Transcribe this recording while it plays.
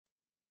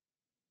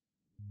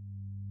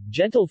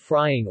Gentle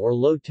frying or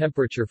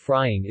low-temperature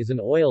frying is an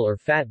oil or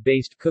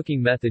fat-based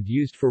cooking method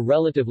used for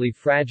relatively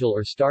fragile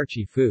or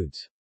starchy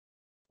foods.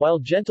 While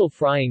gentle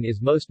frying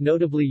is most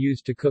notably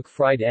used to cook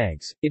fried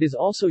eggs, it is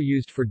also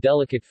used for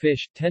delicate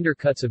fish, tender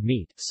cuts of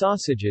meat,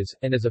 sausages,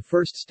 and as a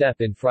first step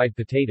in fried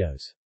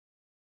potatoes.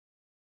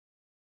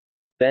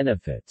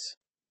 Benefits.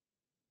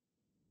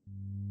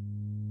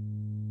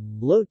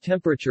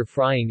 Low-temperature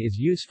frying is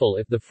useful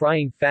if the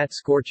frying fat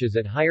scorches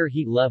at higher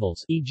heat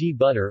levels, e.g.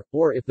 butter,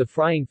 or if the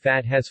frying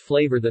fat has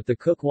flavor that the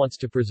cook wants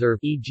to preserve,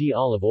 e.g.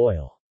 olive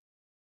oil.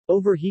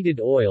 Overheated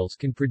oils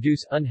can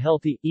produce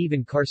unhealthy,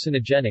 even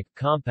carcinogenic,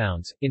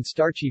 compounds. In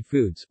starchy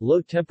foods,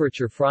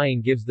 low-temperature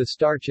frying gives the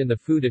starch in the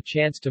food a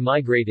chance to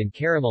migrate and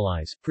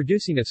caramelize,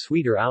 producing a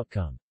sweeter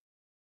outcome.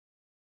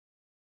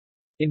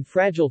 In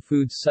fragile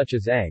foods such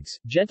as eggs,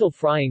 gentle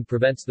frying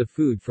prevents the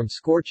food from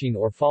scorching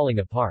or falling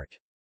apart.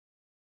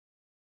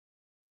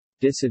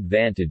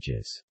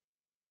 Disadvantages.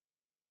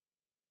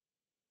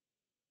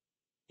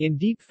 In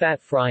deep fat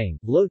frying,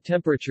 low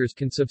temperatures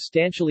can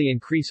substantially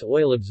increase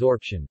oil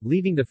absorption,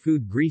 leaving the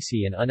food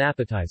greasy and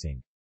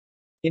unappetizing.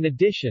 In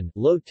addition,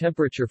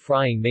 low-temperature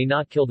frying may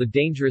not kill the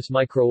dangerous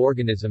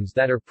microorganisms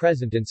that are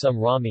present in some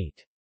raw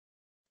meat.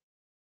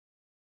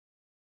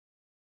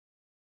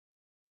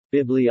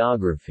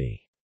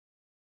 Bibliography.